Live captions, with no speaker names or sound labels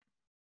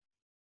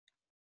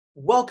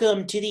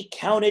Welcome to the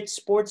Count It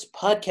Sports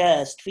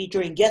Podcast,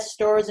 featuring guest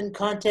stars and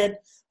content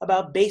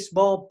about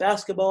baseball,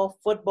 basketball,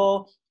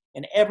 football,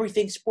 and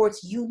everything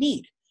sports you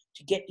need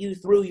to get you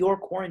through your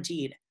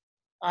quarantine.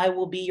 I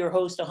will be your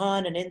host,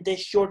 Ahan, and in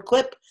this short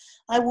clip,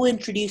 I will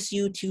introduce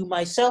you to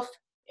myself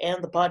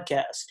and the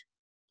podcast.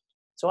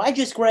 So I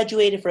just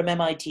graduated from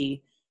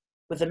MIT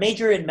with a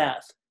major in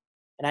math,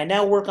 and I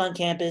now work on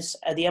campus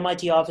at the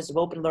MIT Office of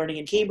Open Learning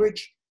in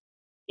Cambridge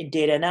in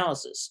data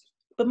analysis.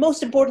 But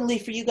most importantly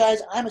for you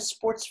guys, I'm a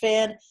sports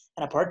fan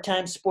and a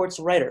part-time sports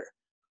writer.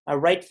 I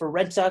write for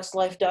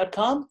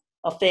RedSoxLife.com,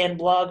 a fan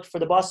blog for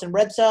the Boston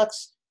Red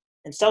Sox,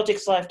 and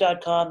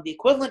CelticsLife.com, the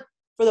equivalent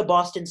for the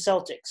Boston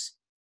Celtics.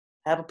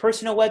 I have a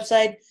personal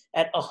website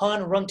at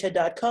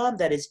ahanrungta.com,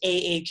 that is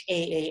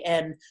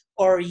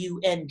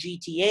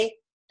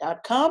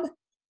AHANRUNGTA.com,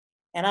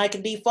 and I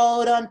can be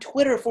followed on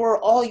Twitter for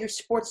all your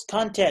sports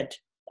content.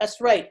 That's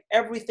right,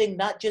 everything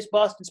not just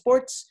Boston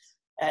sports,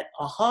 at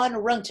Ahan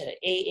Rungta,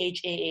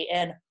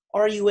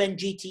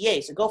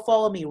 AHANRUNGTA. So go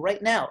follow me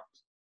right now.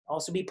 I'll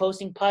also be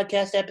posting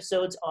podcast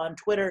episodes on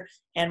Twitter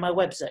and my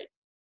website.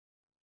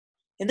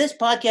 In this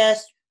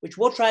podcast, which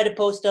we'll try to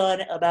post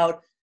on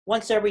about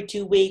once every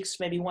 2 weeks,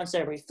 maybe once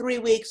every 3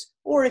 weeks,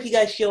 or if you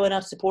guys show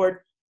enough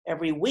support,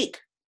 every week.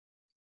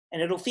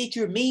 And it'll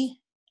feature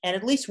me and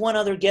at least one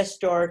other guest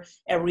star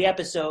every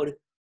episode,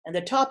 and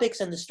the topics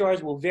and the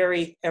stars will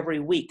vary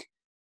every week.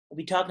 We'll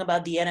be talking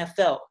about the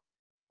NFL.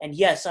 And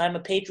yes, I'm a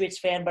Patriots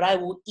fan, but I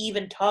will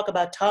even talk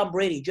about Tom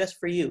Brady just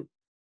for you.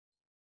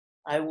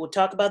 I will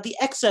talk about the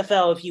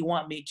XFL if you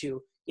want me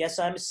to. Yes,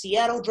 I'm a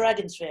Seattle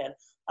Dragons fan.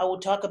 I will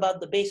talk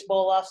about the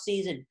baseball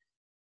offseason.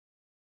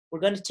 We're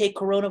going to take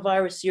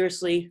coronavirus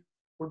seriously.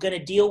 We're going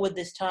to deal with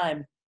this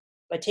time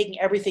by taking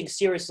everything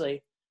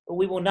seriously, but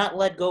we will not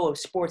let go of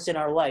sports in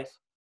our life.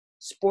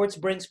 Sports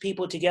brings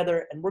people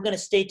together, and we're going to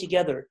stay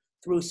together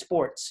through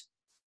sports.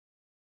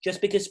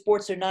 Just because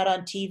sports are not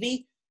on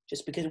TV,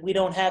 just because we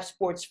don't have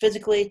sports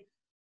physically,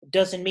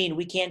 doesn't mean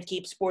we can't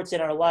keep sports in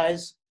our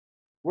lives.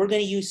 We're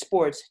going to use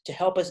sports to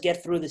help us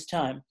get through this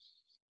time.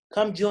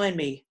 Come join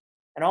me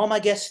and all my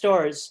guest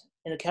stars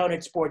in the Count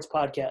It Sports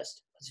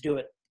Podcast. Let's do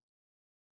it.